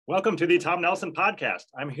Welcome to the Tom Nelson podcast.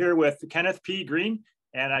 I'm here with Kenneth P. Green.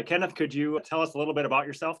 And Kenneth, could you tell us a little bit about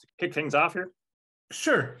yourself to kick things off here?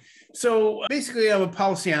 Sure. So basically, I'm a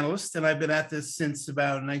policy analyst, and I've been at this since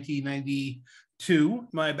about 1992.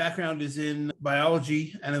 My background is in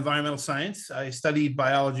biology and environmental science. I studied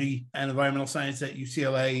biology and environmental science at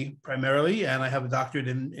UCLA primarily, and I have a doctorate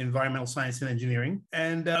in environmental science and engineering.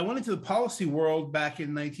 And I went into the policy world back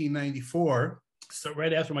in 1994, so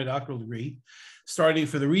right after my doctoral degree, starting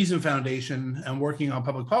for the Reason Foundation and working on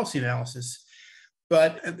public policy analysis.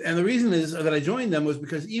 And the reason is that I joined them was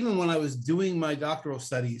because even when I was doing my doctoral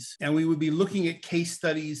studies, and we would be looking at case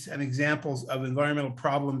studies and examples of environmental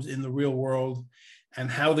problems in the real world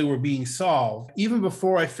and how they were being solved, even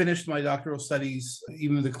before I finished my doctoral studies,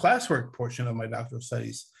 even the classwork portion of my doctoral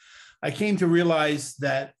studies, I came to realize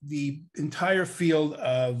that the entire field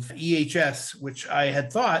of EHS, which I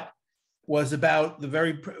had thought was about the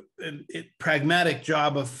very pragmatic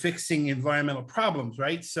job of fixing environmental problems,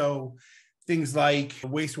 right? So things like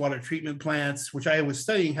wastewater treatment plants, which I was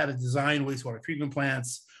studying how to design wastewater treatment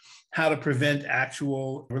plants, how to prevent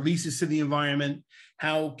actual releases to the environment,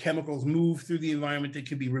 how chemicals move through the environment that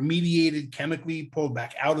can be remediated chemically, pulled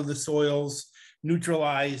back out of the soils,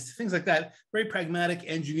 neutralized, things like that. Very pragmatic,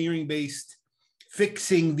 engineering-based,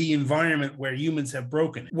 fixing the environment where humans have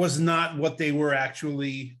broken. It was not what they were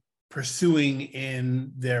actually pursuing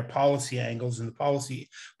in their policy angles and the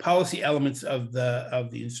policy elements of the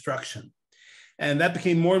instruction. And that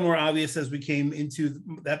became more and more obvious as we came into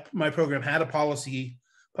that. My program had a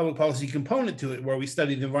public policy component to it, where we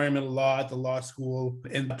studied environmental law at the law school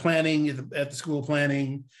and planning at the School of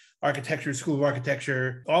Planning, architecture, School of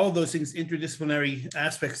Architecture, all of those things, interdisciplinary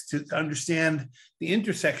aspects to understand the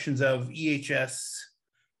intersections of EHS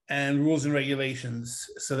and rules and regulations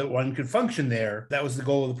so that one could function there. That was the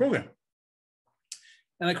goal of the program.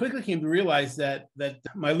 And I quickly came to realize that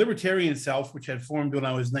my libertarian self, which had formed when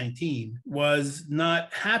I was 19, was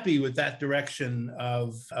not happy with that direction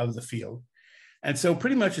of the field. And so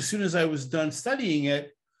pretty much as soon as I was done studying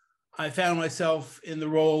it, I found myself in the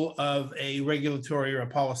role of a regulatory or a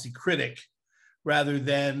policy critic rather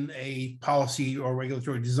than a policy or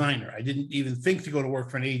regulatory designer. I didn't even think to go to work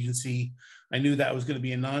for an agency. I knew that was going to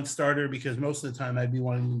be a non-starter because most of the time I'd be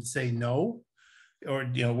wanting to say no, or,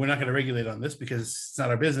 we're not going to regulate on this because it's not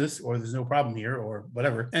our business, or there's no problem here, or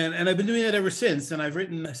whatever. And I've been doing that ever since. And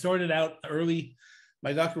I started out early.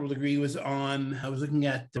 My doctoral degree was I was looking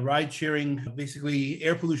at the ride sharing, basically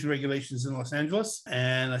air pollution regulations in Los Angeles.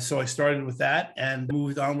 And so I started with that and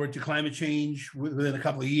moved onward to climate change within a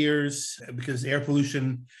couple of years, because air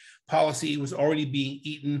pollution policy was already being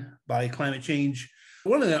eaten by climate change.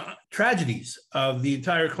 One of the tragedies of the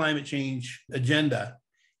entire climate change agenda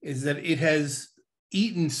is that it has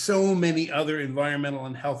eaten so many other environmental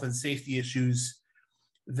and health and safety issues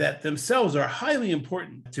that themselves are highly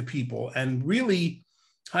important to people, and really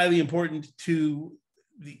highly important to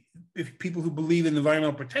the people who believe in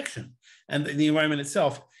environmental protection and the environment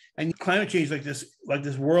itself. And climate change, like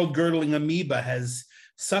this world-girdling amoeba, has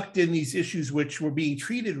sucked in these issues which were being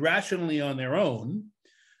treated rationally on their own: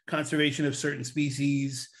 conservation of certain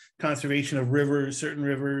species, conservation of rivers, certain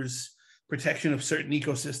rivers, protection of certain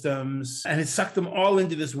ecosystems, and it sucked them all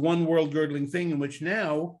into this one world-girdling thing in which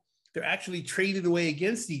now they're actually traded away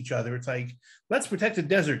against each other. It's like, let's protect the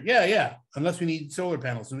desert. Yeah, unless we need solar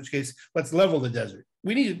panels, in which case, let's level the desert.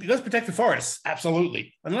 Let's protect the forests.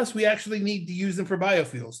 Absolutely. Unless we actually need to use them for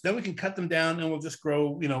biofuels. Then we can cut them down and we'll just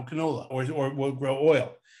grow, canola, or we'll grow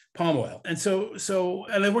oil, palm oil. And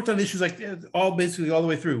and I worked on issues like basically all the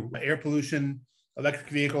way through: air pollution, electric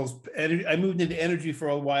vehicles. I moved into energy for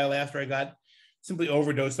a while after I got simply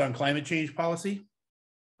overdosed on climate change policy.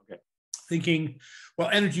 Okay. Thinking, well,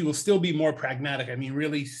 energy will still be more pragmatic. I mean,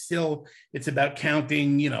 really, still, it's about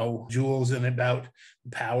counting, joules, and about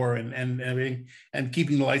power and everything, and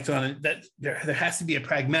keeping the lights on. And that there has to be a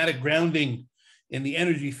pragmatic grounding in the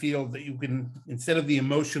energy field that you can, instead of the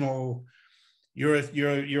emotional, you're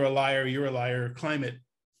a liar, climate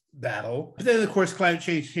battle. But then, of course, climate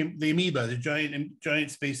change came. The amoeba, the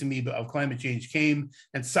giant space amoeba of climate change, came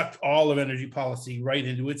and sucked all of energy policy right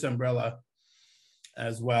into its umbrella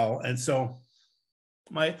as well. And so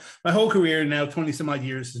my whole career, now 20 some odd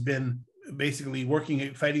years, has been basically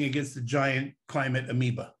fighting against the giant climate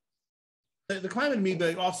amoeba. The climate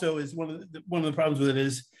amoeba also is one of the problems with it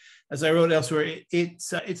is, as I wrote elsewhere,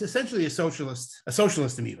 it's essentially a socialist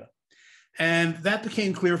amoeba. And that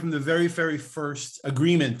became clear from the very, very first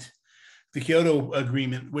agreement, the Kyoto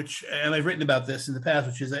Agreement, and I've written about this in the past,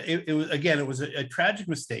 which is that it was a tragic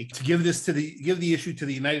mistake to give the issue to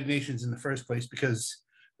the United Nations in the first place, because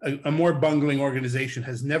a more bungling organization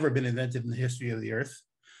has never been invented in the history of the earth.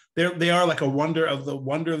 they are like a wonder of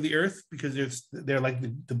the earth, because they're like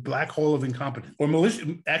the black hole of incompetence or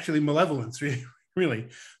malevolence, really. Really.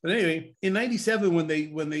 But anyway, in 97, when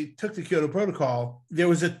they took the Kyoto Protocol, there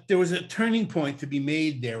was a turning point to be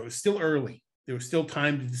made there. It was still early. There was still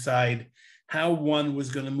time to decide how one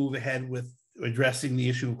was going to move ahead with addressing the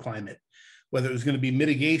issue of climate, whether it was going to be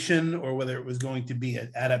mitigation or whether it was going to be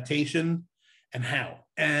an adaptation, and how.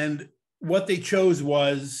 And what they chose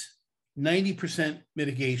was 90%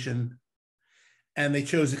 mitigation, and they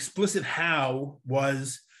chose explicit how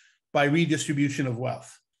was by redistribution of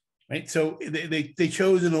wealth. Right. So they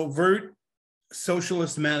chose an overt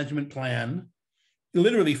socialist management plan,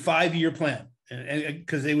 literally 5-year plan, and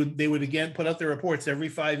because they would again put out their reports every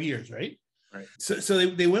 5 years. Right. Right. So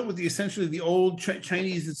they went with essentially the old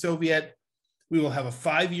Chinese and Soviet. We will have a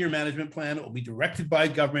 5-year management plan. It will be directed by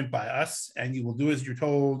government, by us, and you will do as you're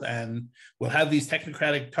told. And we'll have these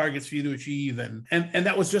technocratic targets for you to achieve. And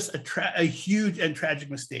that was just a huge and tragic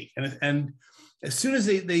mistake. And as soon as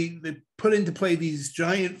they put into play these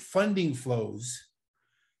giant funding flows,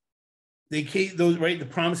 the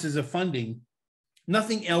promises of funding,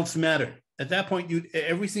 nothing else mattered. At that point,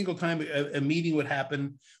 every single time a meeting would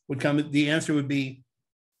come, the answer would be,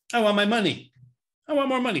 I want my money. I want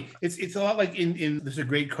more money. It's a lot like there's a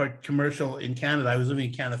great commercial in Canada. I was living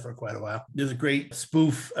in Canada for quite a while. There's a great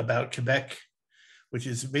spoof about Quebec, which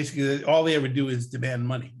is basically all they ever do is demand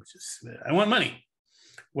money, which is, I want money.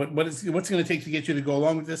 What's going to take to get you to go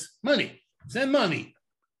along with this? Money. Send money.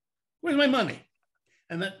 Where's my money?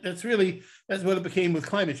 And that's what it became with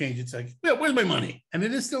climate change. It's like, well, where's my money? And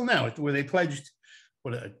it is still now, where they pledged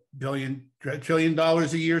 $1 trillion a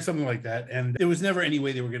year, something like that. And there was never any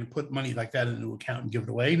way they were going to put money like that into an account and give it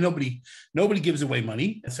away. Nobody gives away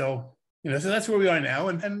money. So that's where we are now.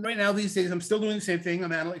 And right now, these days, I'm still doing the same thing.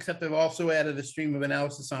 Except I've also added a stream of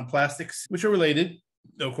analysis on plastics, which are related.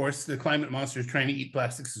 Of course, the climate monster is trying to eat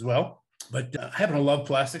plastics as well. But I happen to love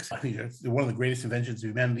plastics. I think they're one of the greatest inventions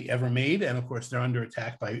humanity ever made. And of course, they're under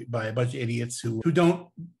attack by a bunch of idiots who don't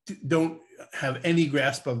have any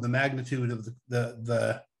grasp of the magnitude of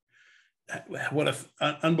what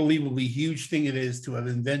an unbelievably huge thing it is to have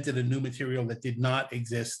invented a new material that did not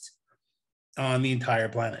exist on the entire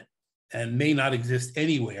planet and may not exist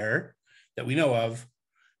anywhere that we know of,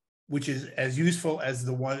 which is as useful as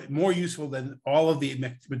more useful than all of the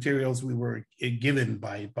materials we were given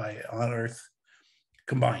by on Earth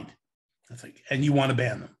combined. That's like, and you want to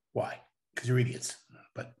ban them? Why? Because you're idiots.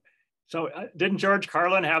 But so, didn't George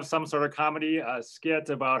Carlin have some sort of comedy skit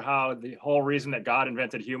about how the whole reason that God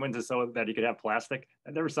invented humans is so that he could have plastic?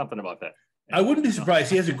 And there was something about that. I wouldn't be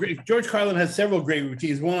surprised. He has George Carlin has several great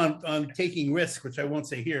routines. One on taking risks, which I won't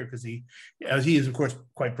say here because he is of course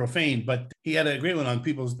quite profane. But he had a great one on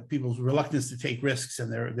people's reluctance to take risks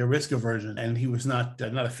and their risk aversion. And he was not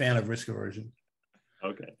a fan of risk aversion.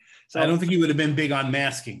 Okay, so I don't think he would have been big on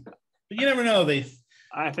masking. But you never know.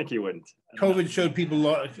 I think he wouldn't. COVID showed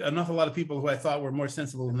a lot of people who I thought were more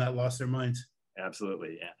sensible than that lost their minds.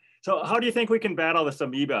 Absolutely, yeah. So how do you think we can battle this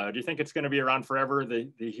amoeba? Do you think it's going to be around forever,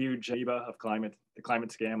 the huge amoeba of climate, the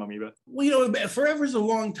climate scam amoeba? Well, forever is a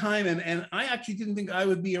long time. And I actually didn't think I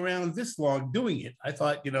would be around this long doing it. I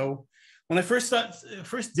thought, when I first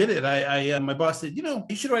did it, my boss said,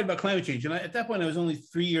 you should write about climate change. And at that point, I was only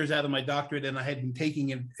 3 years out of my doctorate, and I had been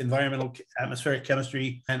taking environmental atmospheric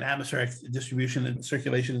chemistry and atmospheric distribution and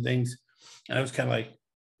circulation and things. And I was kind of like,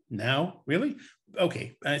 now, really?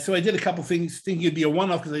 Okay. So I did a couple things thinking it'd be a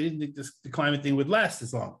one-off because I didn't think the climate thing would last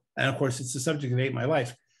as long. And of course, it's the subject that ate my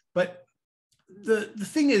life. But the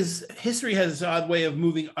thing is, history has this odd way of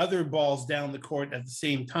moving other balls down the court at the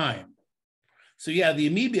same time. So yeah, the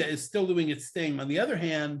amoeba is still doing its thing. On the other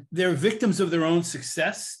hand, they're victims of their own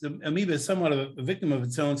success. The amoeba is somewhat of a victim of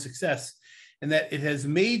its own success, and that it has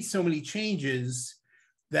made so many changes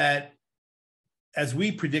that, as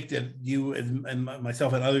we predicted, you and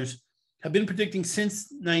myself and others have been predicting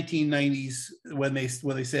since 1990s when they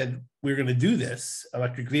said we're going to do this: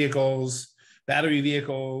 electric vehicles, battery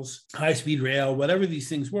vehicles, high-speed rail, whatever these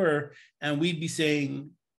things were, and we'd be saying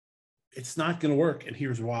it's not going to work, and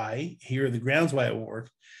here's why. Here are the grounds why it won't work.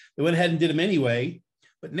 They went ahead and did them anyway,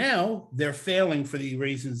 but now they're failing for the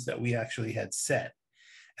reasons that we actually had set,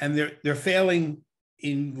 and they're failing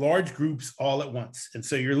in large groups all at once. And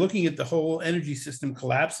so you're looking at the whole energy system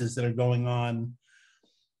collapses that are going on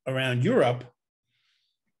around Europe,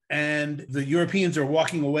 and the Europeans are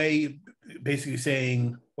walking away basically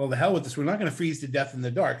saying, well, the hell with this, we're not going to freeze to death in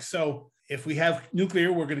the dark. So if we have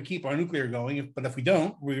nuclear, we're going to keep our nuclear going. But if we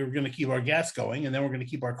don't, we're going to keep our gas going, and then we're going to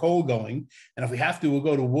keep our coal going. And if we have to, we'll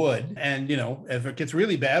go to wood. And, if it gets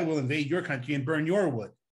really bad, we'll invade your country and burn your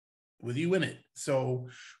wood. with you in it. So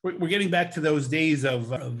we're getting back to those days of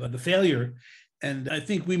the failure. And I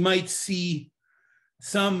think we might see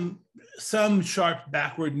some sharp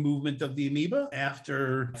backward movement of the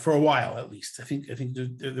amoeba for a while, at least. I think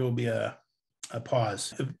there will be a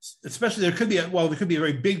pause, especially there could be a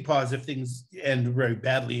very big pause if things end very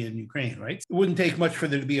badly in Ukraine, right? It wouldn't take much for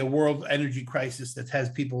there to be a world energy crisis that has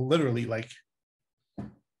people literally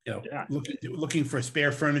looking for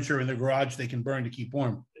spare furniture in their garage they can burn to keep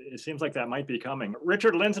warm. It seems like that might be coming.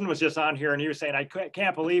 Richard Linson was just on here and he was saying, I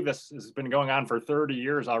can't believe this has been going on for 30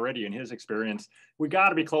 years already in his experience. We got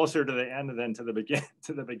to be closer to the end than to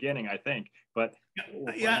the beginning, I think. But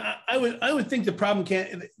yeah, I would think the problem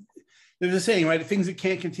can't, there's a saying, right? Things that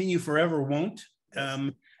can't continue forever won't.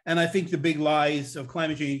 And I think the big lies of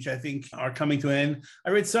climate change, I think, are coming to an end. I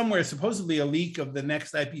read somewhere, supposedly a leak of the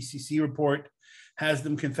next IPCC report has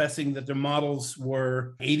them confessing that their models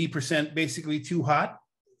were 80% basically too hot,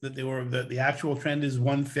 that the actual trend is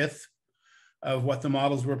 1/5 of what the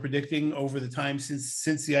models were predicting over the time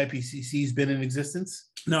since the IPCC has been in existence.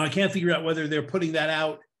 Now, I can't figure out whether they're putting that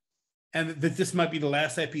out and that this might be the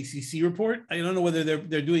last IPCC report. I don't know whether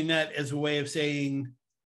they're doing that as a way of saying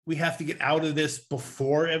we have to get out of this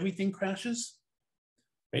before everything crashes,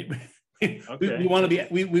 right? Okay. we want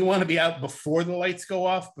to be out before the lights go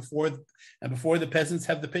off, before the peasants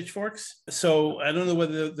have the pitchforks. So I don't know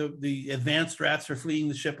whether the advanced rats are fleeing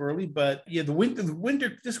the ship early, but yeah,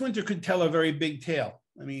 this winter could tell a very big tale.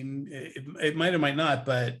 I mean, it might or might not,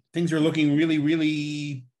 but things are looking really,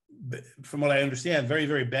 really, from what I understand, very,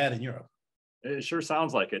 very bad in Europe. It sure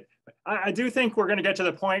sounds like it. I do think we're going to get to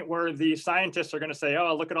the point where the scientists are going to say,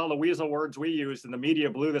 oh, look at all the weasel words we used and the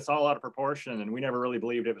media blew this all out of proportion and we never really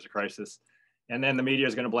believed it was a crisis. And then the media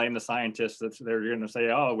is going to blame the scientists. They're going to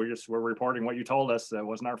say, oh, we're reporting what you told us. That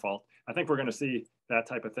wasn't our fault. I think we're going to see that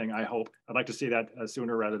type of thing, I hope. I'd like to see that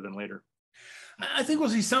sooner rather than later. I think we'll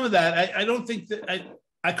see some of that. I don't think that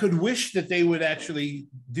I could wish that they would actually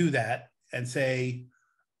do that and say,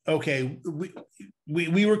 okay,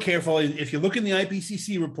 we were careful. If you look in the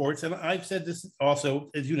IPCC reports, and I've said this also,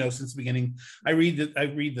 as you know, since the beginning, I read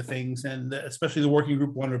the things, and especially the Working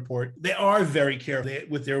Group 1 report. They are very careful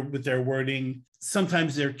with their wording.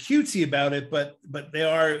 Sometimes they're cutesy about it, but they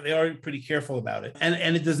are pretty careful about it.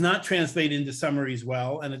 And it does not translate into summaries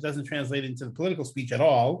well, and it doesn't translate into the political speech at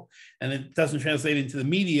all, and it doesn't translate into the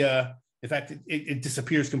media. In fact, it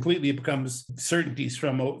disappears completely. It becomes certainties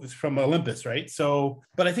from Olympus, right? So,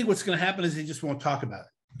 but I think what's going to happen is they just won't talk about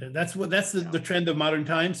it. That's the trend of modern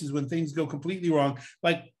times, is when things go completely wrong.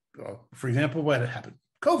 Like, for example, what happened?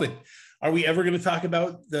 COVID. Are we ever going to talk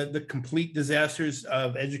about the complete disasters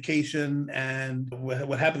of education and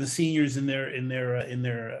what happened to seniors in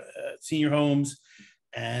their senior homes?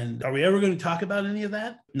 And are we ever going to talk about any of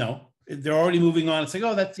that? No. They're already moving on. It's like,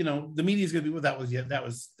 oh, that's, the media is going to be, well,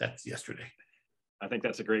 that's yesterday. I think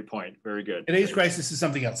that's a great point. Very good. Today's crisis is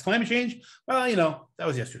something else. Climate change, well, that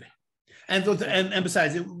was yesterday. And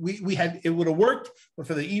besides, it would have worked, but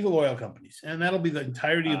for the evil oil companies. And that'll be the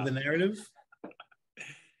entirety of the narrative.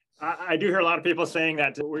 I do hear a lot of people saying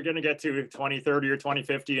that we're going to get to 2030 or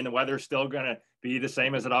 2050 and the weather's still going to be the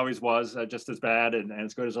same as it always was, just as bad and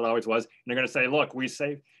as good as it always was. And they're going to say, look, we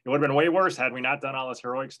saved, it would have been way worse had we not done all this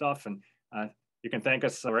heroic stuff. And you can thank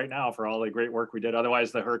us right now for all the great work we did.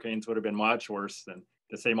 Otherwise, the hurricanes would have been much worse than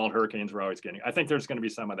the same old hurricanes we're always getting. I think there's going to be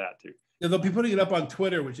some of that too. Yeah, they'll be putting it up on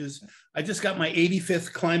Twitter, which is, I just got my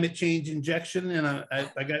 85th climate change injection, and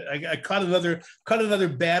I caught another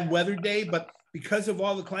bad weather day, but because of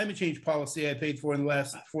all the climate change policy I paid for in the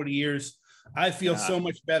last 40 years, I feel so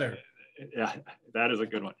much better. Yeah, that is a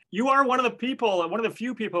good one. You are one of the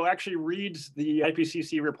few people who actually reads the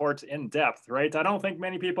IPCC reports in depth, right? I don't think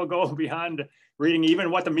many people go beyond reading even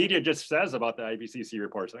what the media just says about the IPCC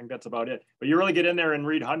reports. I think that's about it. But you really get in there and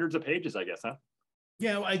read hundreds of pages, I guess, huh?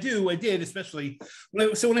 Yeah, I do. I did, especially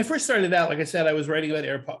when I first started out, like I said, I was writing about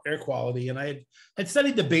air quality, and I had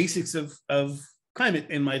studied the basics of climate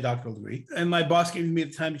in my doctoral degree. And my boss gave me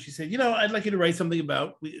at the time, and she said, I'd like you to write something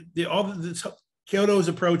about Kyoto is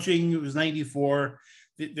approaching. It was 94.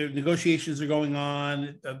 The negotiations are going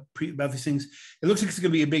on about these things. It looks like it's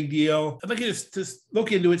going to be a big deal. I'd like you to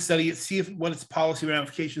look into it, study it, see what its policy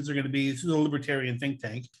ramifications are going to be. This is a libertarian think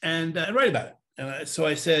tank, and write about it. And so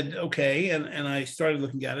I said, okay, and I started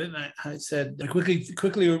looking at it, and I said, I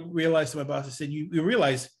quickly realized to my boss, I said, you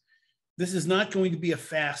realize this is not going to be a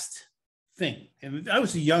fast thing. And I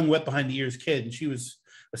was a young, wet behind the ears kid, and she was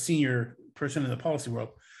a senior person in the policy world.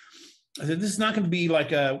 I said, this is not going to be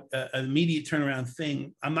like an immediate turnaround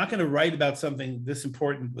thing. I'm not going to write about something this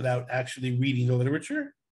important without actually reading the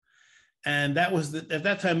literature. And that was at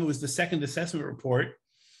that time, it was the second assessment report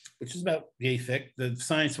which is about yay thick. The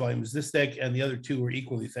science volume was this thick, and the other two were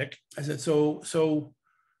equally thick. I said, so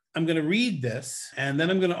I'm going to read this, and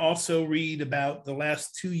then I'm going to also read about the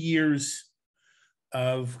last 2 years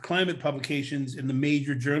of climate publications in the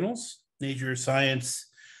major journals, Nature, Science,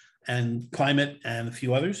 and Climate, and a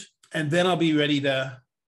few others. And then I'll be ready to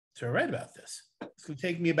write about this. It's going to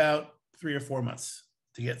take me about 3 or 4 months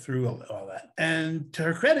to get through all that. And to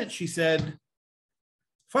her credit, she said,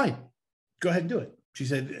 fine, go ahead and do it. She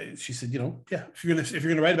said, yeah, if you're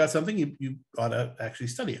gonna write about something, you ought to actually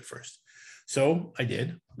study it first. So I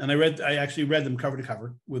did, and I actually read them cover to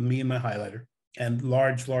cover with me and my highlighter and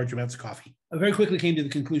large amounts of coffee. I very quickly came to the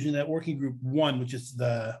conclusion that Working Group 1, which is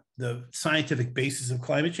the scientific basis of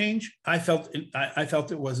climate change, I felt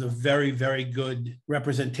it was a very, very good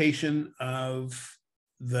representation of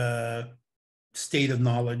the state of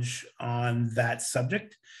knowledge on that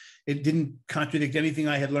subject. It didn't contradict anything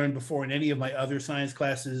I had learned before in any of my other science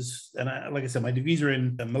classes. And like I said, my degrees are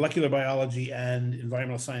in molecular biology and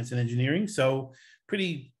environmental science and engineering. So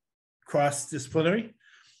pretty cross-disciplinary.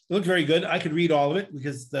 It looked very good. I could read all of it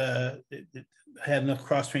because I had enough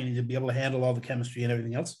cross-training to be able to handle all the chemistry and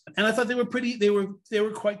everything else. And I thought they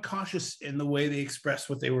were quite cautious in the way they expressed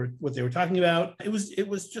what they were talking about. It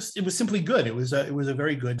was simply good. It was a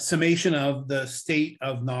very good summation of the state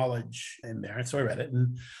of knowledge in there. And so I read it.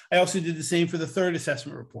 And I also did the same for the third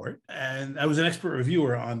assessment report. And I was an expert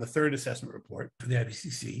reviewer on the third assessment report for the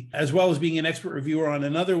IPCC, as well as being an expert reviewer on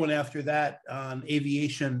another one after that on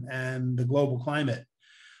aviation and the global climate.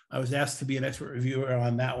 I was asked to be an expert reviewer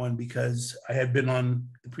on that one because I had been on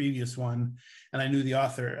the previous one and I knew the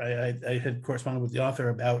author. I had corresponded with the author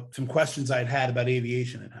about some questions I'd had about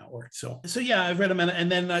aviation and how it worked. So yeah, I've read them.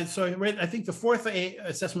 And then I read, I think the fourth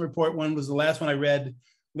assessment report one was the last one I read.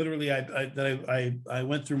 Literally, I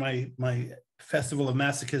went through my festival of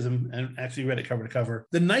masochism and actually read it cover to cover.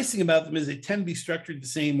 The nice thing about them is they tend to be structured the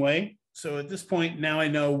same way. So at this point, now I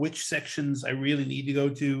know which sections I really need to go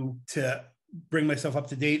to bring myself up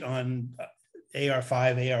to date on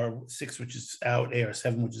AR5, AR6, which is out,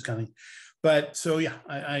 AR7, which is coming. But so, yeah,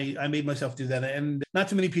 I made myself do that. And not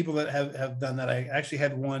too many people that have done that. I actually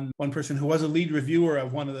had one person who was a lead reviewer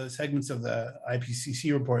of one of the segments of the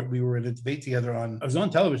IPCC report. We were in a debate together I was on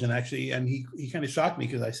television, actually, and he kind of shocked me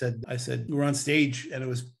because I said, we were on stage and it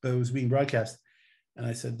was being broadcast. And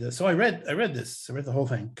I said, so I read the whole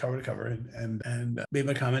thing cover to cover and made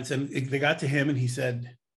my comments. And they got to him and he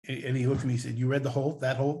said, and he looked at me, he said, you read the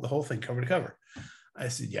whole thing cover to cover? I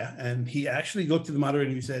said, yeah. And he actually looked at the moderator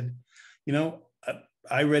and he said,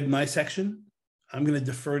 I read my section. I'm going to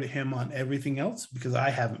defer to him on everything else because I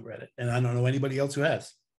haven't read it. And I don't know anybody else who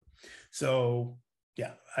has. So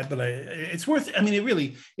yeah, it's worth,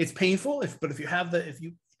 it's painful. But if you have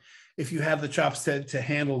the chops to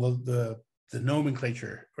handle the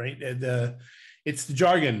nomenclature, right? It's the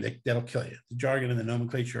jargon that'll kill you. The jargon and the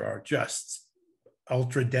nomenclature are just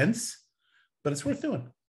ultra dense, but it's worth doing.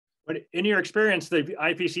 But in your experience, the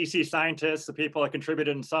IPCC scientists, the people that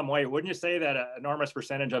contributed in some way, wouldn't you say that an enormous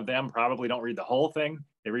percentage of them probably don't read the whole thing?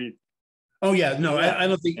 They read. Oh yeah, no, yeah. I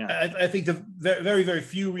don't think. Yeah. I think the very, very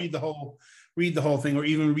few read the whole thing, or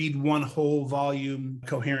even read one whole volume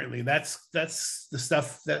coherently. That's the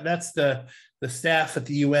stuff that's the staff at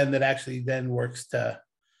the UN that actually then works to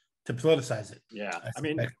politicize it. Yeah,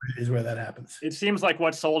 that is where that happens. It seems like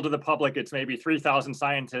what's sold to the public, it's maybe 3,000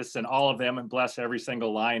 scientists and all of them and bless every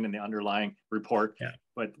single line in the underlying report. Yeah,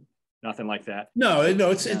 but nothing like that. No,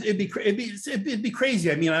 it'd be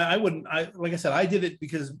crazy. I mean, I wouldn't. Like I said, I did it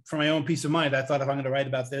because for my own peace of mind. I thought if I'm going to write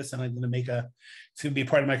about this and I'm going to it's going to be a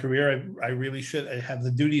part of my career, I really should have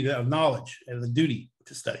the duty of knowledge and the duty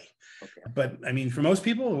to study. Okay. But I mean, for most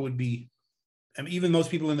people, it would be. Even most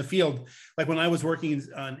people in the field, like when I was working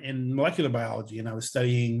in molecular biology and I was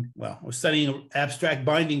studying abstract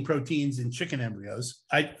binding proteins in chicken embryos,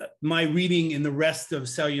 my reading in the rest of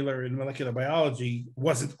cellular and molecular biology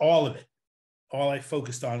wasn't all of it. All I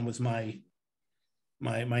focused on was my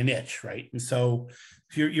niche, right? And so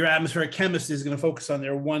if your atmospheric chemist is going to focus on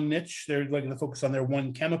their one niche, they're going to focus on their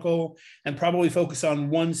one chemical and probably focus on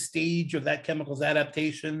one stage of that chemical's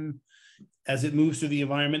adaptation as it moves through the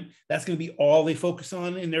environment. That's going to be all they focus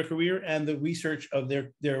on in their career, and the research of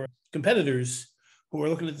their competitors who are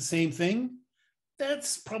looking at the same thing,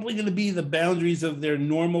 that's probably going to be the boundaries of their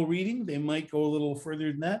normal reading. They might go a little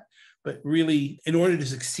further than that, but really, in order to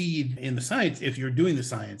succeed in the science, if you're doing the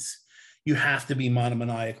science, you have to be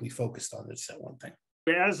monomaniacally focused on this one thing.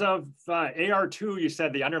 As of AR2, you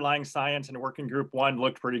said the underlying science in Working Group 1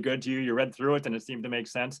 looked pretty good to you. You read through it and it seemed to make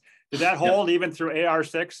sense. Did that hold even through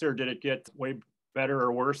AR6, or did it get way better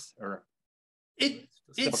or worse? Or it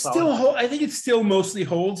It's still, I think it still mostly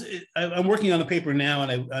holds. I'm working on a paper now,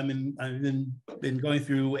 and I've been going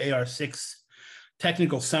through AR6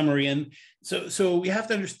 technical summary, and so we have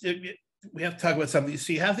to understand. We have to talk about something.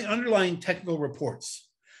 So you have the underlying technical reports,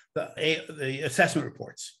 the assessment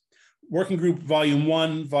reports, working group volume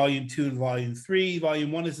 1, volume 2, and volume 3.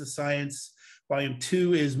 Volume 1 is the science. Volume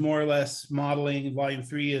 2 is more or less modeling. Volume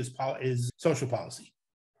 3 is social policy,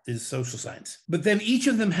 is social science. But then each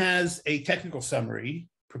of them has a technical summary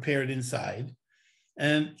prepared inside,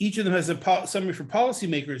 and each of them has a summary for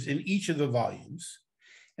policymakers in each of the volumes.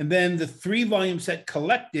 And then the 3-volume set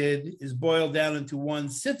collected is boiled down into one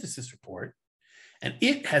synthesis report, and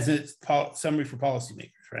it has a summary for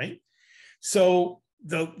policymakers, right? So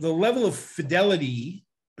the level of fidelity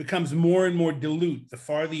becomes more and more dilute the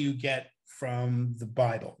farther you get from the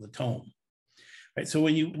Bible, the tome, right? So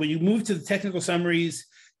when you move to the technical summaries,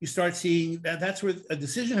 you start seeing that's where a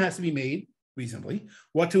decision has to be made reasonably,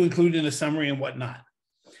 what to include in a summary and what not.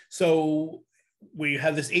 So where you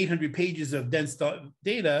have this 800 pages of dense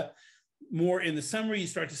data, more in the summary, you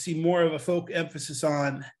start to see more of a emphasis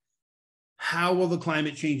on how will the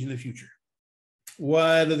climate change in the future?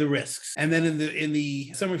 What are the risks? And then in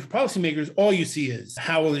the summary for policymakers, all you see is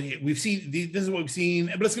how will it, this is what we've seen,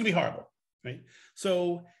 but it's going to be horrible, right?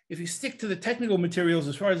 So if you stick to the technical materials,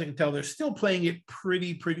 as far as I can tell, they're still playing it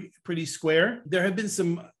pretty square. There have been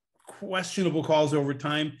some questionable calls over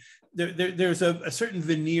time. There's a certain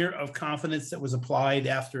veneer of confidence that was applied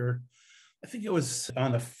after, I think it was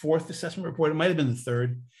on the 4th assessment report, it might have been the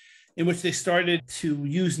 3rd, in which they started to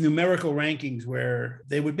use numerical rankings where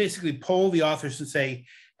they would basically poll the authors and say,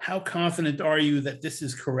 how confident are you that this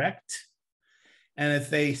is correct? And if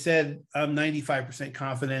they said, I'm 95%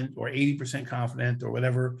 confident or 80% confident or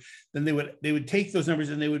whatever, then they would take those numbers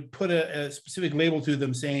and they would put a specific label to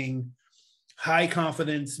them saying high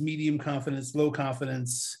confidence, medium confidence, low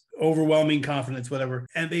confidence, overwhelming confidence, whatever.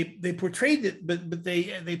 And they portrayed it, but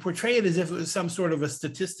they portray it as if it was some sort of a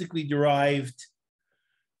statistically derived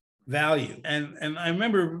value. And I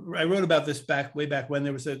remember I wrote about this way back when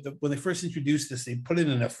there was when they first introduced this, they put it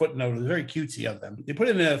in a footnote. It was very cutesy of them. They put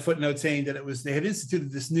it in a footnote saying that they had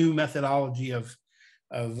instituted this new methodology of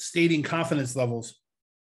stating confidence levels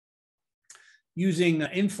using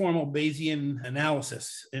informal Bayesian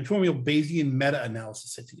analysis, informal Bayesian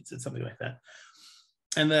meta-analysis. I think it said something like that.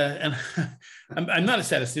 And I'm not a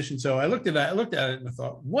statistician, so I looked at it and I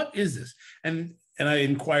thought, what is this? And I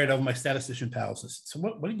inquired of my statistician pals. I said, so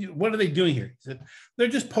what are they doing here? He said, they're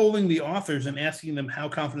just polling the authors and asking them how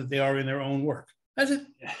confident they are in their own work. That's it.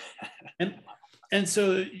 And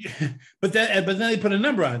so, but then they put a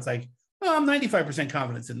number on it. It's like, well, I'm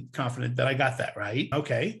 95% confident that I got that right.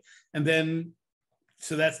 Okay. And then,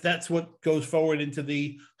 so that's what goes forward into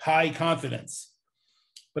the high confidence.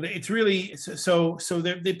 But it's really, so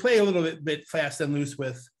they play a little bit fast and loose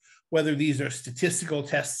with whether these are statistical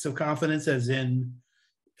tests of confidence, as in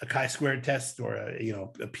a chi-squared test or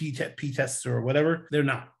a p test or whatever. They're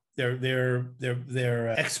not. They're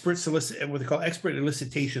expert what they call expert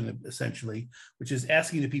elicitation, essentially, which is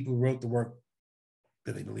asking the people who wrote the work,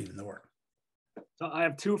 do they believe in the work? So I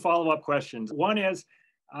have 2 follow-up questions. One is,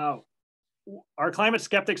 are climate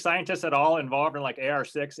skeptic scientists at all involved in like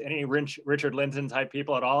AR6? Any Richard Lindzen type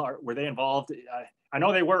people at all? Were they involved? I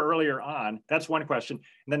know they were earlier on. That's one question.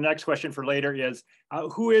 And then the next question for later is,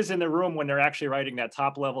 who is in the room when they're actually writing that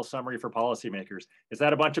top level summary for policymakers? Is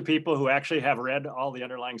that a bunch of people who actually have read all the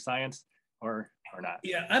underlying science or not?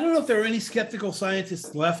 Yeah, I don't know if there are any skeptical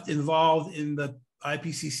scientists left involved in the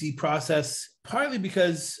IPCC process, partly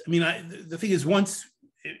because, the thing is,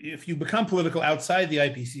 if you become political outside the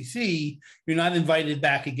IPCC, you're not invited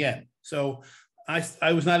back again. So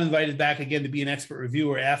I was not invited back again to be an expert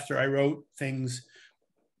reviewer after I wrote things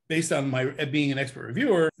based on my being an expert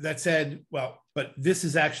reviewer that said, well, but this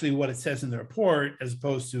is actually what it says in the report, as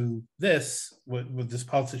opposed to what this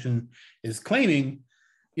politician is claiming.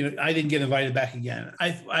 I didn't get invited back again.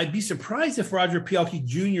 I'd be surprised if Roger Pielke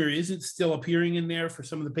Jr. isn't still appearing in there for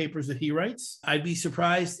some of the papers that he writes. I'd be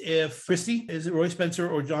surprised if Roy Spencer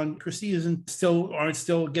or John Christie aren't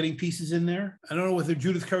still getting pieces in there. I don't know whether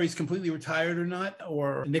Judith Curry's completely retired or not,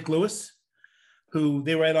 or Nick Lewis, who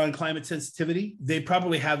they write on climate sensitivity. They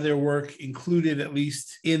probably have their work included at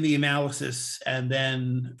least in the analysis and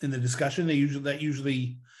then in the discussion.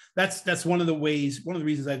 That's one of the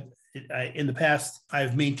reasons in the past,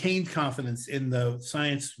 I've maintained confidence in the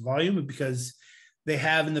science volume, because they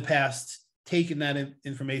have in the past taken that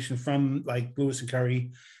information from like Lewis and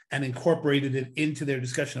Curry and incorporated it into their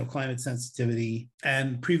discussion of climate sensitivity.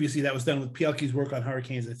 And previously that was done with Pielke's work on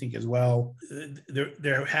hurricanes, I think, as well.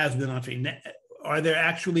 There has been, are there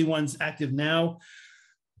actually ones active now?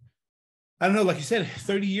 I don't know, like you said,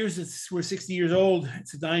 30 years, we're 60 years old.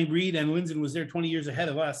 It's a dying breed, and Linden was there 20 years ahead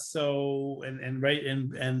of us. So,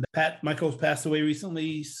 and Pat Michaels passed away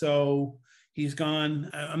recently, so he's gone.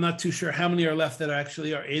 I'm not too sure how many are left that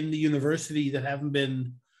actually are in the university that haven't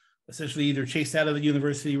been essentially either chased out of the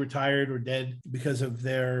university, retired, or dead because of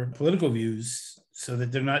their political views, so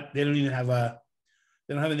that they don't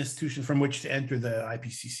have an institution from which to enter the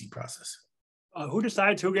IPCC process. Who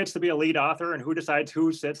decides who gets to be a lead author, and who decides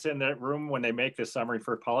who sits in that room when they make this summary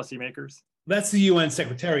for policymakers? That's the UN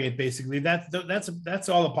Secretariat, basically. That's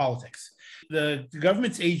all the politics. The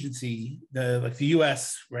government's agency, like the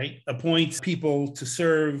US, right, appoints people to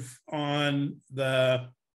serve for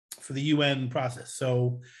the UN process.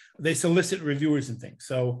 So they solicit reviewers and things.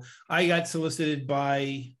 So I got solicited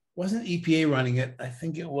by, wasn't EPA running it? I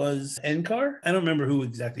think it was NCAR. I don't remember who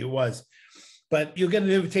exactly it was. But you'll get an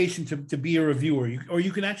invitation to be a reviewer. Or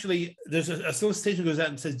you can actually, there's a solicitation goes out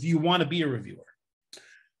and says, do you want to be a reviewer?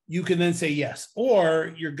 You can then say yes.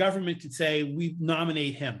 Or your government could say, we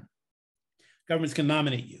nominate him. Governments can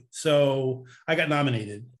nominate you. So I got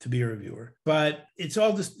nominated to be a reviewer. But it's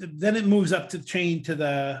all just, then it moves up the chain to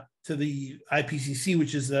the IPCC,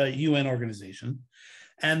 which is the UN organization.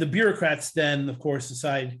 And the bureaucrats then, of course,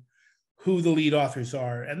 decide who the lead authors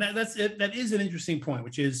are. And that is an interesting point,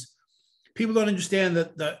 which is, people don't understand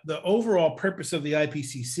that the overall purpose of the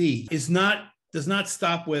IPCC does not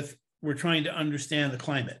stop with we're trying to understand the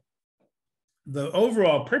climate. The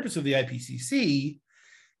overall purpose of the IPCC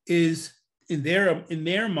is in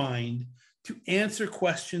their mind to answer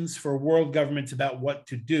questions for world governments about what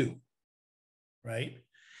to do, right?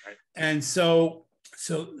 And so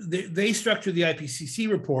they structure the IPCC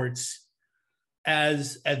reports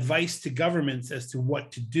as advice to governments as to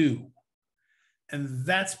what to do. And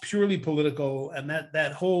that's purely political. And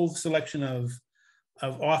that whole selection of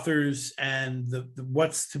authors and the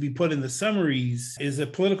what's to be put in the summaries is a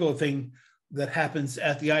political thing that happens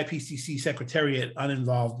at the IPCC Secretariat,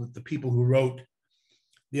 uninvolved with the people who wrote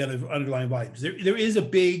the other underlying volumes. There is a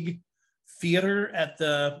big theater at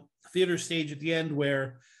the theater stage at the end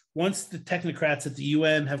where once the technocrats at the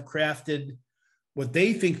UN have crafted what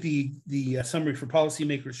they think the summary for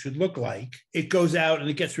policymakers should look like, it goes out and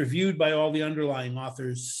it gets reviewed by all the underlying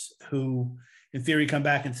authors who, in theory, come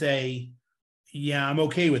back and say, yeah, I'm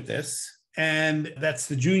okay with this. And that's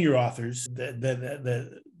the junior authors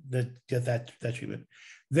that get that treatment.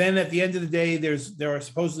 Then at the end of the day, there are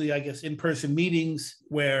supposedly, I guess, in-person meetings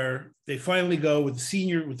where they finally go with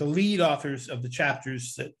the lead authors of the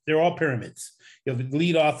chapters. They're all pyramids. You have the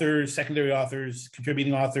lead authors, secondary authors,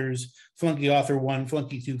 contributing authors, flunky author 1,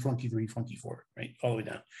 flunky 2, flunky 3, flunky 4, right? All the way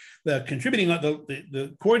down. The contributing,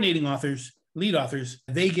 the coordinating authors, lead authors,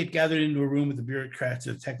 they get gathered into a room with the bureaucrats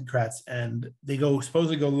or technocrats, and they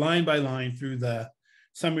supposedly go line by line through the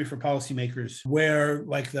summary for policymakers, where,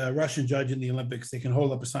 like the Russian judge in the Olympics, they can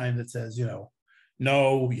hold up a sign that says,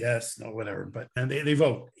 no, yes, no, whatever, and they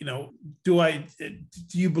vote. Do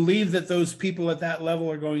you believe that those people at that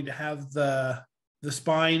level are going to have the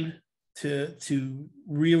spine to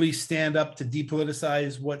really stand up to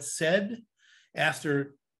depoliticize what's said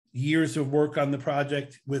after years of work on the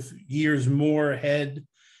project, with years more ahead,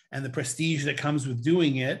 and the prestige that comes with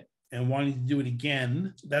doing it and wanting to do it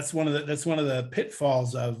again? That's one of the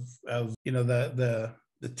pitfalls of the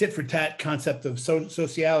tit for tat concept of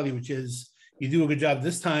sociality, which is, you do a good job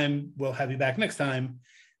this time, we'll have you back next time.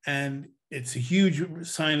 And it's a huge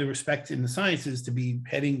sign of respect in the sciences to be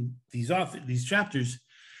heading these chapters.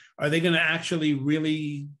 Are they going to actually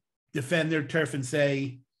really defend their turf and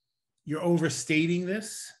say, you're overstating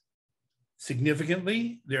this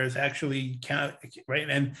significantly? There's actually, right,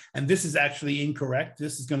 and this is actually incorrect.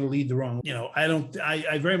 This is going to lead the wrong.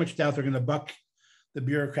 I very much doubt they're going to buck the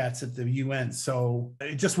bureaucrats at the UN. So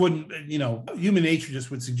it just wouldn't. Human nature just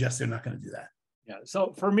would suggest they're not going to do that. Yeah.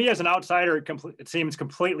 So for me as an outsider, it seems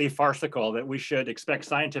completely farcical that we should expect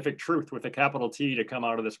scientific truth with a capital T to come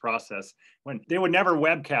out of this process, when they would never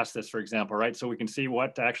webcast this, for example, right? So we can see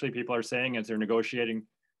what actually people are saying as they're negotiating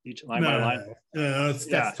each line by line. No,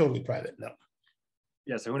 that's totally private. No.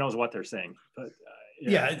 Yeah. So who knows what they're saying? But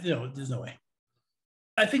there's no way.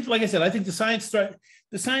 I think, like I said,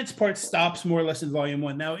 the science part stops more or less in volume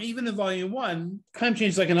 1. Now, even in volume 1, climate change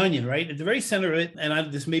is like an onion, right? At the very center of it,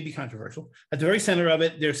 and this may be controversial, at the very center of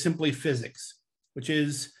it, there's simply physics, which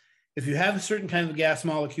is, if you have a certain kind of gas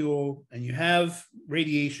molecule and you have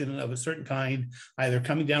radiation of a certain kind, either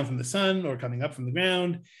coming down from the sun or coming up from the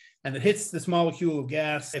ground, and it hits this molecule of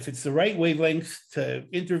gas, if it's the right wavelength to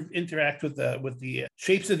interact with the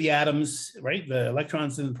shapes of the atoms, right, the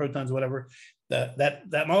electrons and the protons, whatever,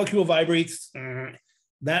 that molecule vibrates.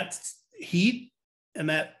 That heat and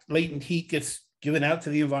that latent heat gets given out to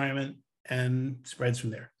the environment and spreads from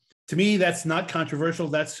there. To me, that's not controversial.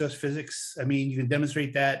 That's just physics. I mean, you can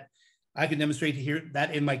demonstrate that. I can demonstrate here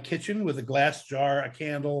that in my kitchen with a glass jar, a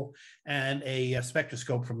candle, and a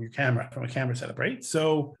spectroscope from a camera setup, right?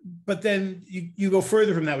 So, but then you go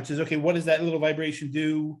further from that, which is, okay, what does that little vibration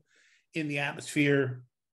do in the atmosphere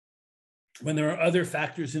when there are other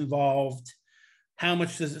factors involved? How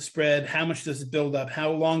much does it spread? How much does it build up?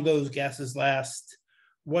 How long those gases last?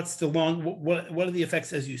 What are the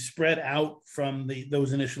effects as you spread out from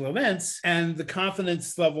those initial events? And the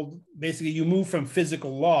confidence level, basically you move from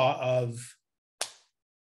physical law of,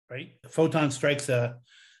 right, a photon strikes an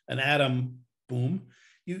atom, boom.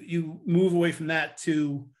 You move away from that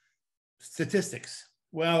to statistics.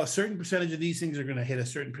 Well, a certain percentage of these things are going to hit a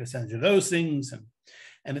certain percentage of those things,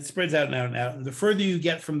 and it spreads out and out and out. And the further you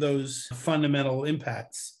get from those fundamental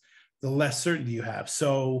impacts, the less certainty you have.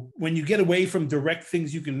 So when you get away from direct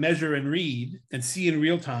things you can measure and read and see in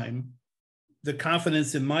real time, the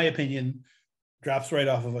confidence, in my opinion, drops right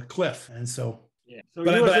off of a cliff. And so, yeah.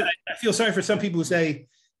 But I feel sorry for some people who say,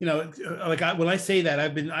 when I say that,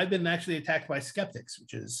 I've been actually attacked by skeptics,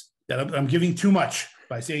 which is that I'm giving too much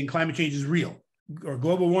by saying climate change is real or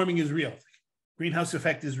global warming is real, greenhouse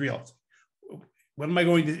effect is real. What am I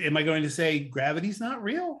going to say? Gravity's not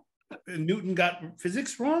real? Newton got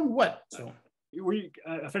physics wrong? What? So were you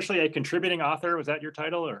officially a contributing author? Was that your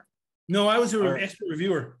title, or? No, I was an expert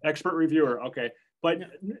reviewer. Expert reviewer, okay. But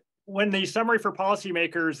yeah. When the summary for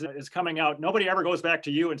policymakers is coming out, nobody ever goes back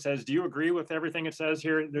to you and says, do you agree with everything it says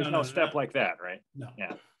here? There's no step like that, right? No.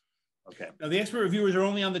 Yeah. Okay. Now, the expert reviewers are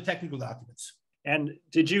only on the technical documents. And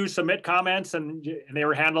did you submit comments and they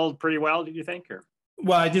were handled pretty well, do you think? Or?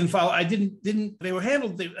 Well, I didn't, they were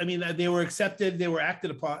handled. They were accepted. They were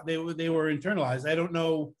acted upon. They were internalized. I don't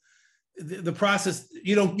know the process.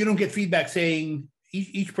 You don't get feedback saying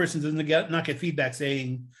each person doesn't get feedback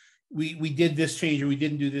saying we did this change or we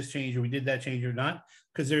didn't do this change or we did that change or not,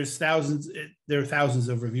 because there are thousands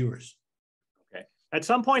of reviewers. Okay. At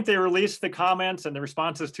some point, they released the comments and the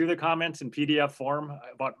responses to the comments in PDF form.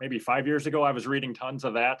 About maybe 5 years ago, I was reading tons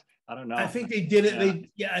of that. I don't know. I think they did it.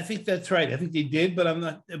 Yeah. I think that's right. I think they did, but I'm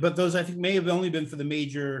not. But those I think may have only been for the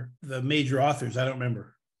major authors. I don't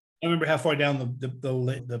remember. I remember how far down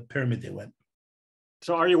the pyramid they went.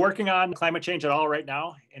 So, are you working on climate change at all right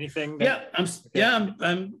now? Anything? I'm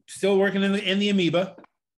still working in the amoeba.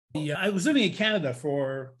 I was living in Canada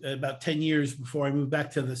for about 10 years before I moved back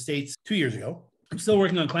to the States 2 years ago. I'm still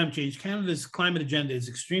working on climate change. Canada's climate agenda is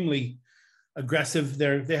extremely aggressive.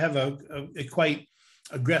 They have a quite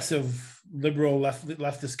aggressive liberal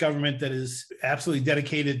leftist government that is absolutely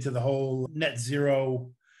dedicated to the whole net zero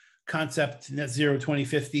concept, net zero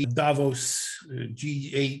 2050, Davos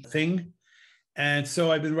G8 thing. And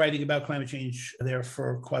so I've been writing about climate change there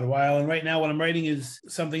for quite a while. And right now what I'm writing is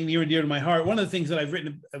something near and dear to my heart. One of the things that I've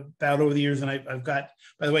written about over the years, and I've got,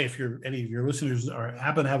 by the way, if any of your listeners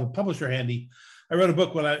happen to have a publisher handy, I wrote a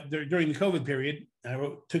book during the COVID period.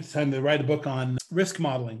 Took the time to write a book on risk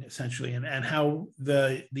modeling, essentially, and how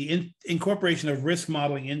the incorporation of risk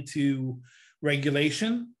modeling into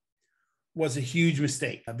regulation was a huge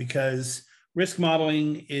mistake, because risk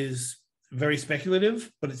modeling is very speculative,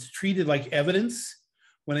 but it's treated like evidence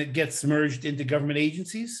when it gets merged into government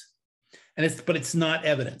agencies. But it's not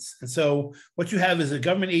evidence. And so what you have is a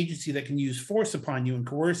government agency that can use force upon you and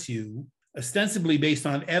coerce you, ostensibly based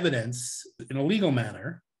on evidence in a legal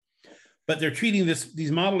manner, but they're treating these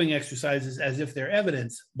modeling exercises as if they're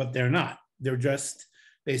evidence, but they're not. They're just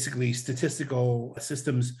basically statistical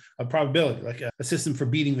systems of probability, like a system for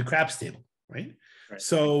beating the craps table, right?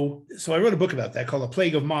 So I wrote a book about that called A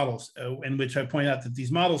Plague of Models, in which I point out that these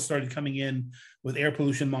models started coming in with air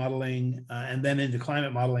pollution modeling and then into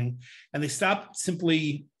climate modeling. And they stopped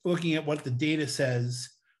simply looking at what the data says,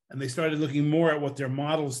 and they started looking more at what their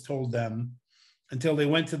models told them, until they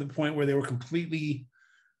went to the point where they were completely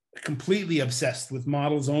obsessed with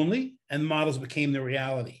models only, and models became the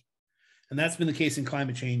reality. And that's been the case in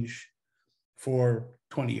climate change for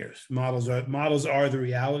 20 years. Models are the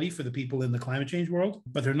reality for the people in the climate change world,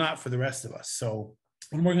 but they're not for the rest of us. So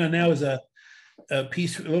what I'm working on now is a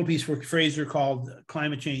little piece for Fraser called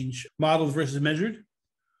Climate Change Modeled versus Measured,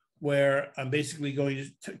 where I'm basically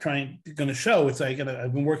going to show, it's like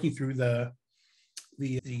I've been working through the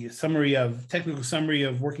technical summary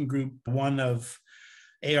of working group 1 of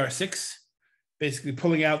AR6, basically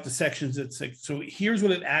pulling out the sections that's like, so here's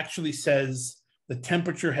what it actually says the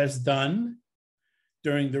temperature has done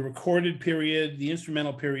during the recorded period, the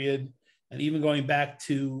instrumental period, and even going back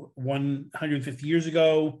to 150 years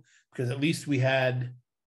ago, because at least we had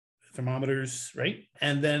thermometers, right?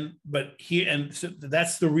 And then, but here, and so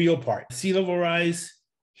that's the real part. Sea level rise,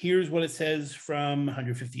 here's what it says from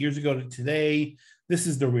 150 years ago to today. This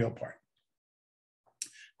is the real part.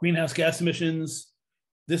 Greenhouse gas emissions,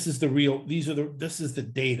 this is the real, this is the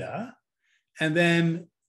data. And then,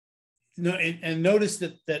 and notice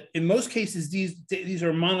that in most cases, these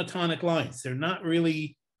are monotonic lines. They're not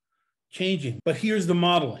really changing. But here's the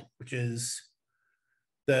modeling, which is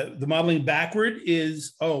the modeling backward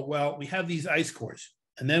is, oh, well, we have these ice cores,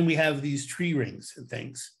 and then we have these tree rings and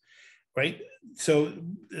things, right? So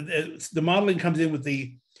the modeling comes in with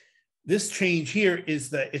this change here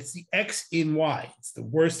is it's the X in Y. It's the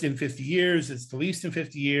worst in 50 years. It's the least in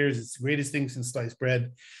 50 years. It's the greatest thing since sliced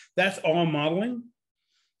bread. That's all modeling.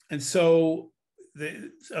 And so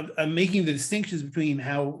I'm making the distinctions between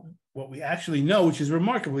what we actually know, which is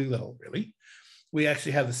remarkably little, really. We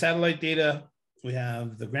actually have the satellite data. We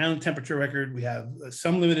have the ground temperature record. We have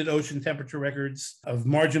some limited ocean temperature records of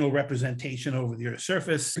marginal representation over the Earth's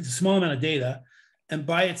surface. It's a small amount of data. And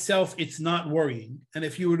by itself, it's not worrying. And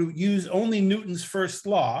if you were to use only Newton's first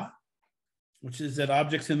law, which is that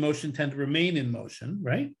objects in motion tend to remain in motion,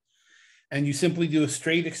 right? And you simply do a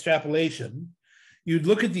straight extrapolation, you'd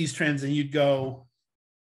look at these trends and you'd go,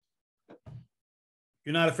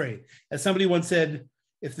 you're not afraid. As somebody once said,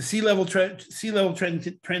 if the sea level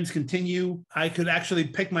trends continue, I could actually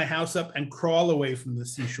pick my house up and crawl away from the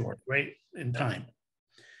seashore, right, in time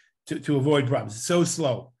to avoid problems. It's so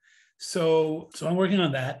slow. So I'm working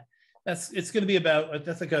on that. It's going to be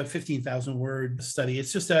that's like a 15,000 word study.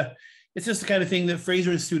 It's just the kind of thing that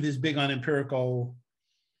Fraser Institute is big on empirical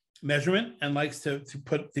measurement and likes to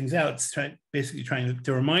put things out. It's basically trying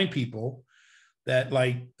to remind people that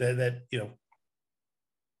let's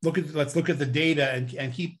look at the data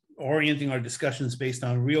and keep orienting our discussions based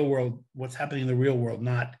on real world, what's happening in the real world,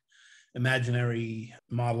 not imaginary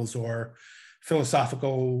models or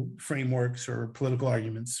philosophical frameworks or political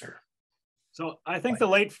arguments. So I think the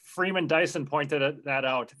late Freeman Dyson pointed that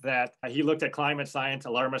out, that he looked at climate science,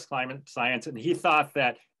 alarmist climate science, and he thought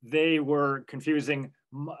that they were confusing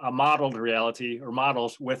a modeled reality or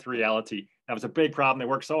models with reality. That was a big problem.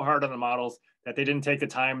 They worked so hard on the models that they didn't take the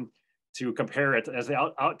time to compare it as the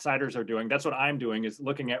outsiders are doing. That's what I'm doing, is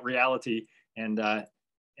looking at reality and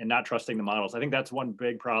not trusting the models. I think that's one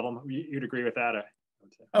big problem. You'd agree with that?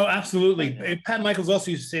 Oh, absolutely. Yeah. Pat Michaels also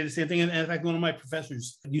used to say the same thing. And in fact, one of my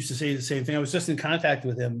professors used to say the same thing. I was just in contact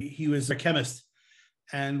with him. He was a chemist,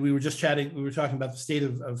 and we were just chatting. We were talking about the state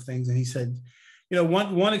of things. And he said,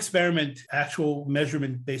 one experiment, actual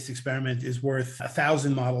measurement-based experiment, is worth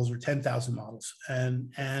 1,000 models or 10,000 models.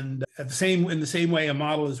 And in the same way, a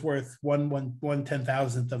model is worth one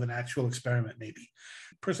 10,000th of an actual experiment, maybe.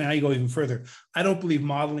 Personally, I go even further. I don't believe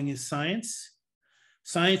modeling is science.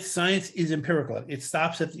 Science is empirical. It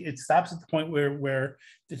stops at the point where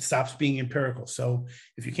it stops being empirical. So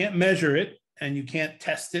if you can't measure it and you can't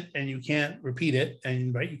test it and you can't repeat it,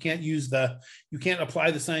 and you can't apply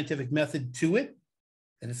the scientific method to it,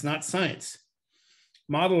 then it's not science.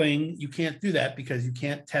 Modeling, you can't do that because you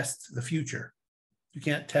can't test the future. You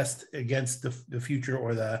can't test against the future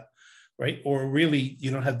or really you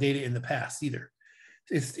don't have data in the past either.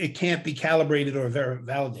 It can't be calibrated or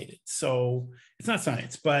validated. So it's not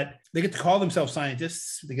science, but they get to call themselves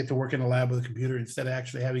scientists. They get to work in a lab with a computer instead of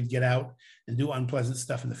actually having to get out and do unpleasant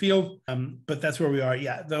stuff in the field. But that's where we are.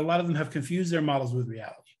 Yeah, a lot of them have confused their models with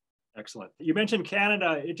reality. Excellent. You mentioned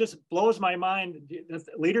Canada. It just blows my mind.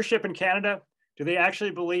 Leadership in Canada, do they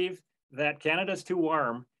actually believe that Canada's too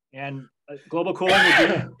warm and global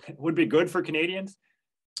cooling would be good for Canadians?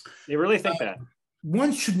 They really think that?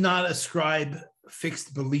 One should not ascribe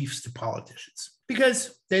fixed beliefs to politicians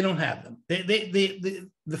because they don't have them.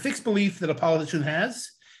 The fixed belief that a politician has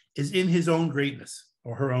is in his own greatness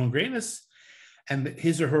or her own greatness and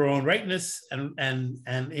his or her own rightness and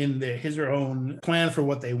in his or her own plan for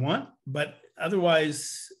what they want. But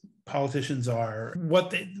otherwise, politicians are what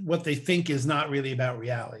they think is not really about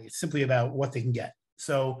reality. It's simply about what they can get.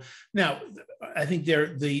 So now, I think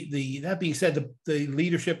that being said, the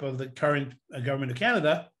leadership of the current government of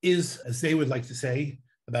Canada is, as they would like to say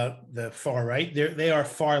about the far right, they are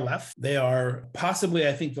far left. They are possibly,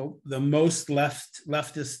 I think, the most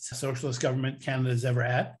leftist socialist government Canada has ever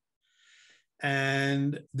had.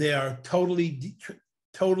 And they are totally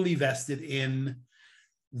vested in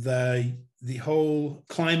the whole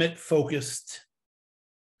climate-focused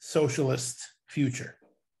socialist future.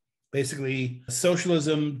 Basically,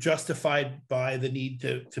 socialism justified by the need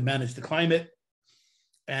to manage the climate,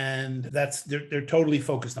 and they're totally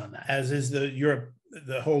focused on that. As is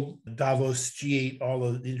the whole Davos G8, all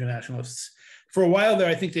of the internationalists For a while there,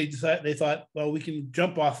 I think they thought, well, we can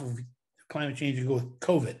jump off of climate change and go with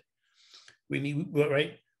COVID. We need,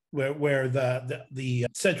 right, where the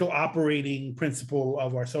central operating principle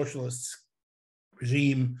of our socialist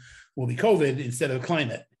regime will be COVID instead of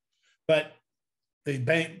climate. But they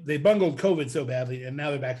bungled COVID so badly, and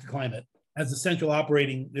now they're back to climate as their central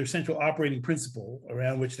operating principle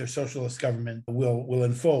around which their socialist government will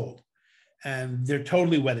unfold. And they're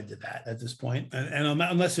totally wedded to that at this point. And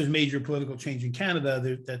unless there's major political change in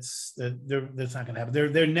Canada, that's not going to happen.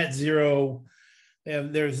 They're net zero.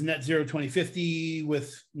 There's net zero 2050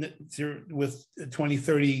 with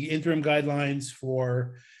 2030 interim guidelines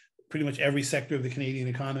for pretty much every sector of the Canadian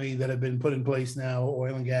economy that have been put in place now: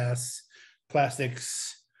 oil and gas,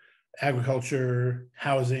 plastics, agriculture,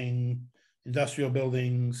 housing, industrial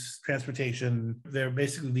buildings, transportation. They're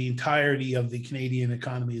basically the entirety of the Canadian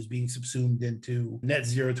economy is being subsumed into net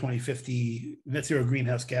zero 2050, net zero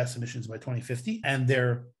greenhouse gas emissions by 2050. And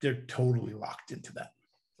they're totally locked into that.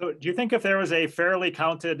 So do you think if there was a fairly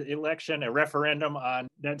counted election, a referendum on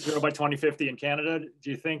net zero by 2050 in Canada, do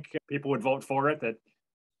you think people would vote for it, that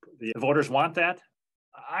the voters want that?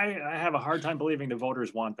 I have a hard time believing the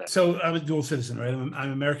voters want that. So I'm a dual citizen, right?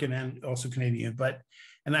 I'm American and also Canadian,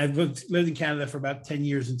 and I've lived in Canada for about 10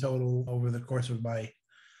 years in total over the course of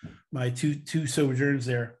my two sojourns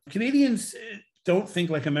there. Canadians don't think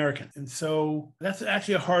like Americans. And so that's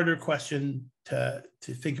actually a harder question to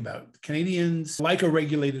think about. Canadians like a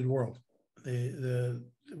regulated world. The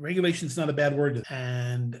regulation is not a bad word.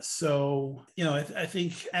 And so, I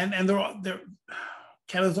think, and they're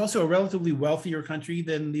Canada's also a relatively wealthier country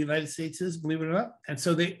than the United States is, believe it or not. And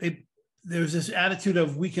so there's this attitude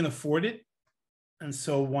of we can afford it, and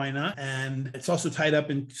so why not? And it's also tied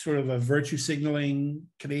up in sort of a virtue signaling.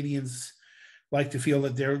 Canadians like to feel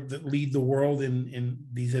that that lead the world in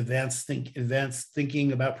these advanced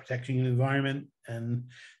thinking about protecting the environment, and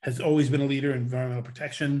has always been a leader in environmental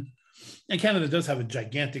protection. And Canada does have a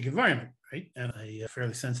gigantic environment, right? And a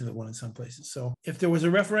fairly sensitive one in some places. So if there was a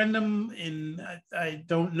referendum I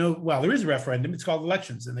don't know, well, there is a referendum. It's called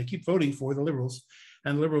elections, and they keep voting for the Liberals,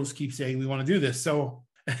 and the Liberals keep saying, we want to do this. So,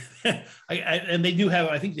 and they do have,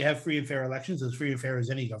 I think they have free and fair elections, as free and fair as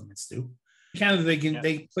any governments do. In Canada,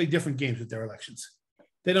 they play different games with their elections.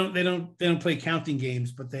 They don't play counting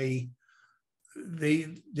games, but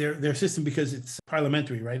their system, because it's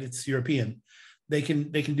parliamentary, right? It's European. They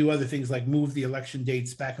can do other things like move the election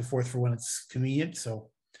dates back and forth for when it's convenient. So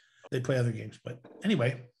they play other games. But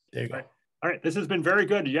anyway, there you go. All right. This has been very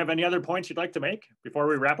good. Do you have any other points you'd like to make before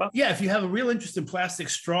we wrap up? Yeah. If you have a real interest in plastic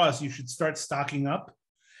straws, you should start stocking up.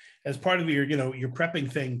 As part of your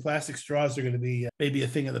prepping thing, plastic straws are going to be maybe a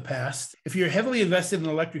thing of the past. If you're heavily invested in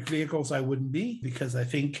electric vehicles, I wouldn't be, because I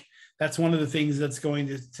think that's one of the things that's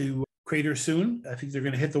going to crater soon. I think they're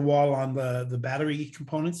going to hit the wall on the battery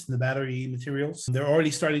components and the battery materials. They're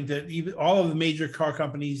already starting to, even all of the major car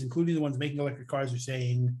companies, including the ones making electric cars, are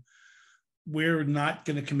saying, we're not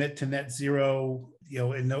going to commit to net zero,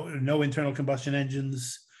 and no internal combustion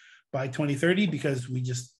engines by 2030, because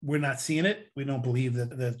we're not seeing it. We don't believe that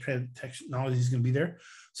the technology is going to be there.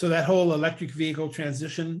 So that whole electric vehicle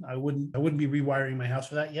transition, I wouldn't be rewiring my house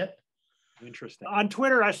for that yet. Interesting. On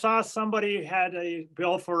Twitter, I saw somebody had a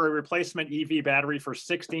bill for a replacement EV battery for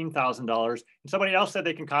 $16,000, and somebody else said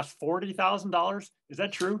they can cost $40,000. Is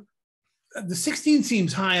that true? The 16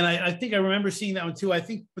 seems high, and I think I remember seeing that one too. I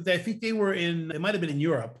think they might have been in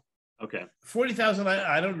Europe. Okay. 40,000,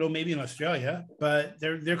 I don't know, maybe in Australia, but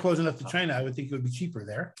they're close enough to China. I would think it would be cheaper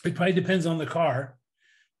there. It probably depends on the car,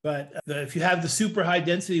 but if you have the super high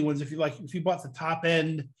density ones, if you bought the top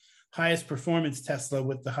end, highest performance Tesla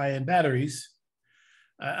with the high end batteries,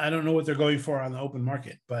 I don't know what they're going for on the open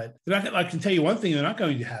market, but I can tell you one thing: they're not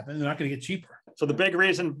going to happen. They're not going to get cheaper. So the big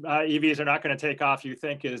reason EVs are not going to take off, you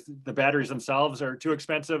think, is the batteries themselves are too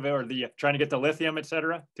expensive, or the trying to get the lithium, et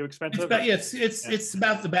cetera, too expensive? It's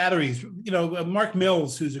about the batteries. Mark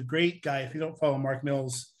Mills, who's a great guy. If you don't follow Mark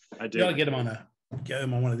Mills, I do. You gotta get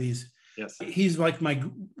him on one of these. Yes. He's like my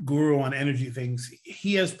guru on energy things.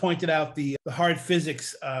 He has pointed out the hard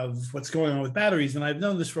physics of what's going on with batteries. And I've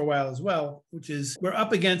known this for a while as well, which is they're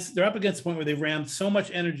up against the point where they've rammed so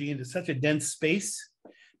much energy into such a dense space.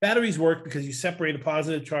 Batteries work because you separate a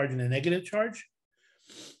positive charge and a negative charge.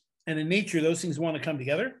 And in nature, those things want to come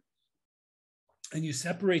together. And you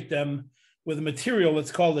separate them with a material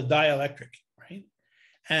that's called a dielectric, right?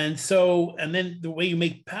 And then the way you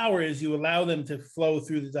make power is you allow them to flow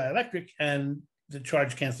through the dielectric, and the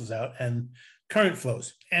charge cancels out and current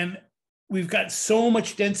flows. And we've got so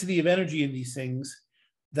much density of energy in these things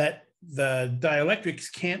that the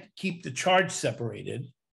dielectrics can't keep the charge separated.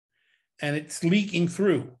 and it's leaking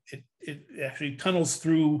through. It actually tunnels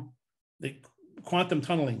through the quantum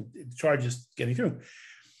tunneling. The charge is getting through.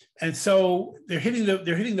 And so they're hitting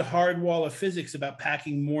the hard wall of physics about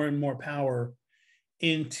packing more and more power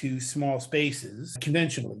into small spaces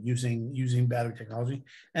conventionally using battery technology.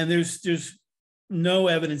 And there's no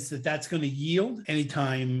evidence that that's going to yield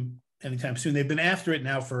anytime soon. They've been after it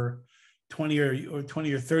now for 20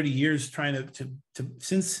 or 30 years, trying to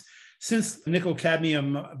since nickel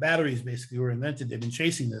cadmium batteries basically were invented. They've been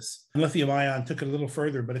chasing this. Lithium ion took it a little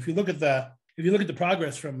further, but if you look at the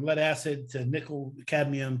progress from lead acid to nickel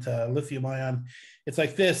cadmium to lithium ion, it's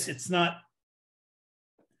like this. It's not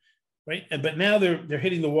right, but now they're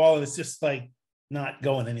hitting the wall, and it's just like not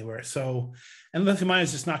going anywhere. So, and lithium ion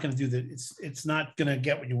is just not going to do that. It's not going to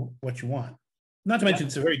get what you want. Not to mention,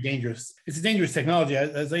 it's a dangerous technology.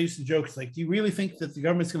 As I used to joke, it's like, do you really think that the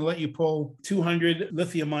government's going to let you pull 200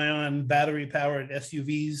 lithium ion battery powered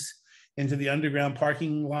SUVs into the underground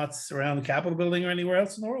parking lots around the Capitol building or anywhere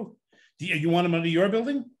else in the world? Do you want them under your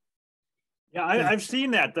building? Yeah, I've seen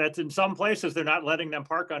that in some places they're not letting them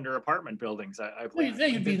park under apartment buildings.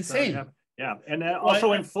 You'd be insane. Yeah, and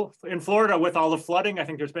also in Florida with all the flooding, I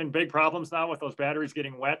think there's been big problems now with those batteries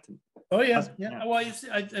getting wet. Oh yeah. Well,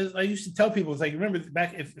 I used to tell people, it's like, remember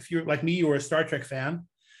back, if you're like me, you were a Star Trek fan.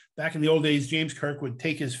 Back in the old days, James Kirk would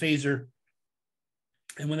take his phaser,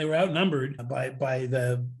 and when they were outnumbered by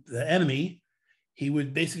the enemy, he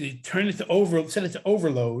would basically set it to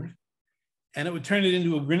overload, and it would turn it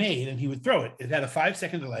into a grenade, and he would throw it. It had a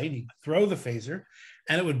 5-second delay, and he'd throw the phaser,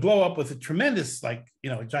 and it would blow up with a tremendous,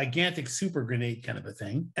 gigantic super grenade kind of a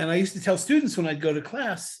thing. And I used to tell students when I'd go to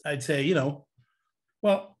class, I'd say,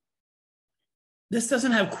 well, this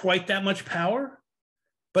doesn't have quite that much power,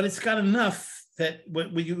 but it's got enough that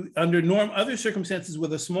when you, under other circumstances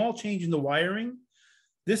with a small change in the wiring,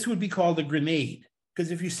 this would be called a grenade.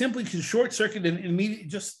 Because if you simply can short circuit and immediately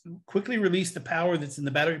just quickly release the power that's in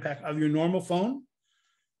the battery pack of your normal phone,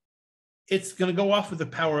 it's going to go off with the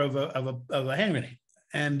power of a hand grenade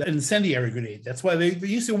and an incendiary grenade. That's why they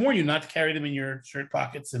used to warn you not to carry them in your shirt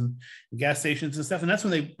pockets and gas stations and stuff. And that's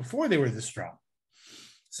before they were this strong.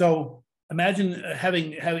 So imagine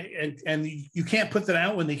having, and you can't put that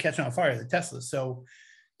out when they catch on fire, the Teslas. So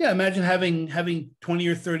yeah, imagine having 20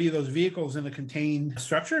 or 30 of those vehicles in a contained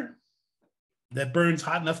structure that burns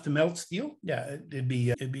hot enough to melt steel. Yeah, it'd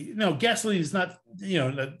be gasoline is not,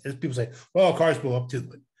 as people say, well, cars blow up too,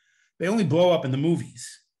 but they only blow up in the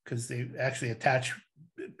movies because they actually attach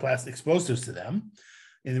plastic explosives to them.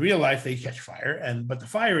 In real life, they catch fire, but the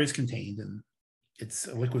fire is contained, and it's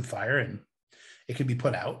a liquid fire, and it can be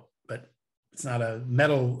put out, but it's not a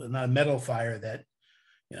metal fire that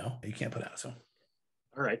you can't put out. So,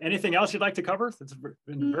 all right. Anything else you'd like to cover? It's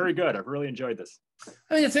been very good. I've really enjoyed this.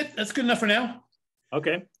 I think that's it. That's good enough for now.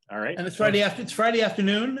 Okay. All right. And it's Friday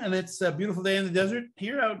afternoon, and it's a beautiful day in the desert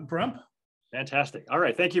here out in Pahrump. Fantastic. All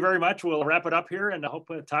right. Thank you very much. We'll wrap it up here, and I hope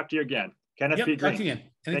to talk to you again. Kenneth P. Green. Talk to you again.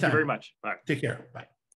 Anytime. Thank you very much. Bye. Take care. Bye.